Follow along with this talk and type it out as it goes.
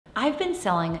I've been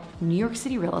selling New York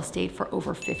City real estate for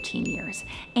over 15 years.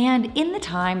 And in the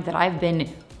time that I've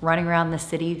been running around the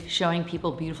city showing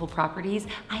people beautiful properties,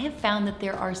 I have found that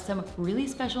there are some really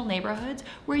special neighborhoods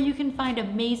where you can find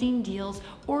amazing deals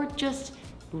or just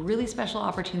really special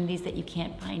opportunities that you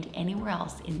can't find anywhere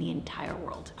else in the entire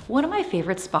world. One of my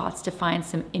favorite spots to find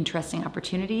some interesting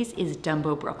opportunities is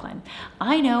Dumbo, Brooklyn.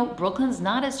 I know Brooklyn's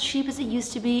not as cheap as it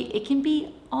used to be. It can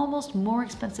be almost more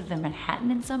expensive than Manhattan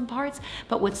in some parts,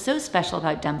 but what's so special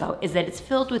about Dumbo is that it's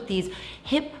filled with these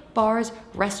hip bars,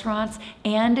 restaurants,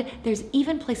 and there's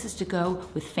even places to go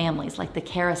with families like the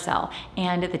Carousel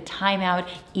and the Time Out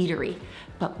Eatery.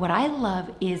 But what I love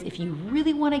is if you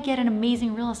really want to get an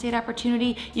amazing real estate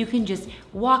opportunity, you can just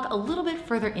walk a little bit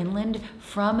further inland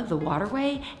from the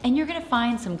waterway and you're gonna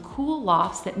find some cool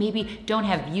lofts that maybe don't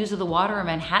have views of the water or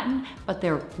Manhattan, but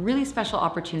they're really special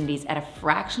opportunities at a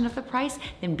fraction of the price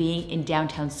than being in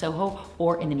downtown Soho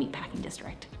or in the Meatpacking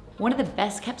District. One of the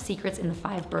best kept secrets in the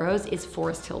 5 boroughs is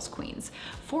Forest Hills, Queens.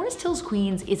 Forest Hills,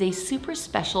 Queens is a super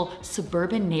special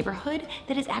suburban neighborhood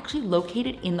that is actually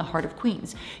located in the heart of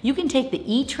Queens. You can take the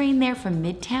E train there from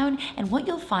Midtown, and what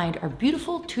you'll find are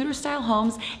beautiful Tudor-style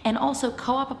homes and also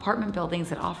co-op apartment buildings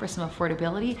that offer some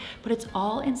affordability, but it's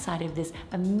all inside of this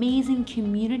amazing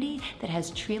community that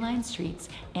has tree-lined streets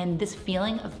and this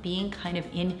feeling of being kind of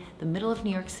in the middle of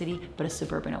New York City, but a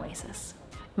suburban oasis.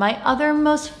 My other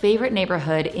most favorite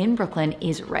neighborhood in Brooklyn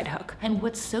is Red Hook. And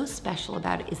what's so special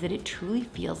about it is that it truly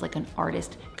feels like an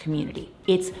artist community.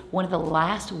 It's one of the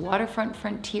last waterfront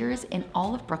frontiers in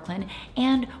all of Brooklyn.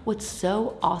 And what's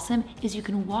so awesome is you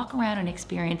can walk around and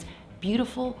experience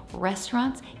beautiful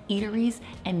restaurants, eateries,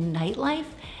 and nightlife.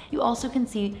 You also can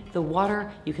see the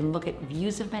water. You can look at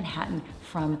views of Manhattan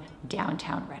from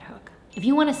downtown Red Hook. If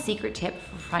you want a secret tip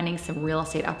for finding some real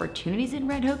estate opportunities in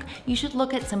Red Hook, you should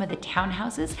look at some of the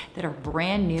townhouses that are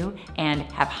brand new and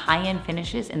have high-end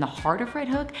finishes in the heart of Red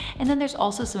Hook. And then there's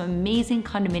also some amazing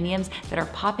condominiums that are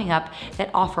popping up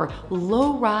that offer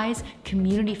low-rise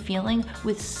community feeling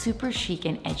with super chic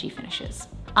and edgy finishes.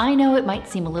 I know it might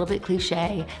seem a little bit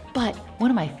cliche, but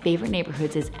one of my favorite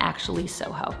neighborhoods is actually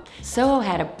Soho. Soho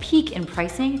had a peak in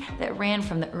pricing that ran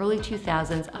from the early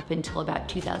 2000s up until about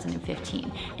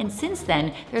 2015. And since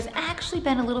then, there's actually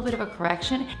been a little bit of a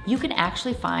correction. You can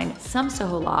actually find some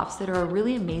Soho lofts that are a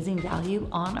really amazing value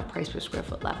on a price per square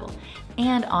foot level.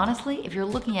 And honestly, if you're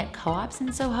looking at co-ops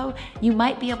in Soho, you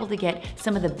might be able to get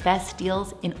some of the best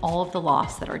deals in all of the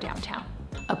lofts that are downtown.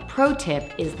 A pro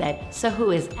tip is that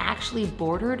Soho is actually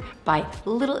bordered by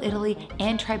Little Italy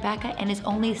and Tribeca and is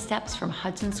only steps from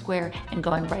Hudson Square and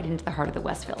going right into the heart of the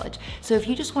West Village. So if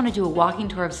you just want to do a walking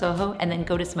tour of Soho and then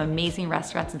go to some amazing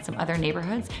restaurants in some other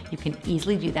neighborhoods, you can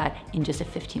easily do that in just a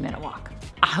 15-minute walk.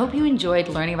 I hope you enjoyed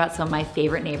learning about some of my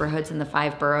favorite neighborhoods in the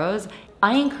 5 boroughs.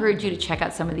 I encourage you to check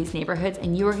out some of these neighborhoods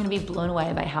and you are going to be blown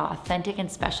away by how authentic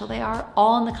and special they are,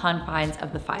 all in the confines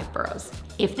of the 5 boroughs.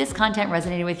 If this content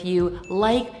resonated with you,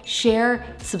 like,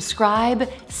 share, subscribe,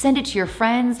 send it to your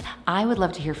friends. I would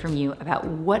love to hear from you about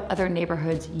what other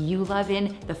neighborhoods you love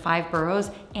in the 5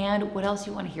 boroughs and what else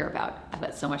you want to hear about. I've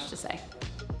got so much to say.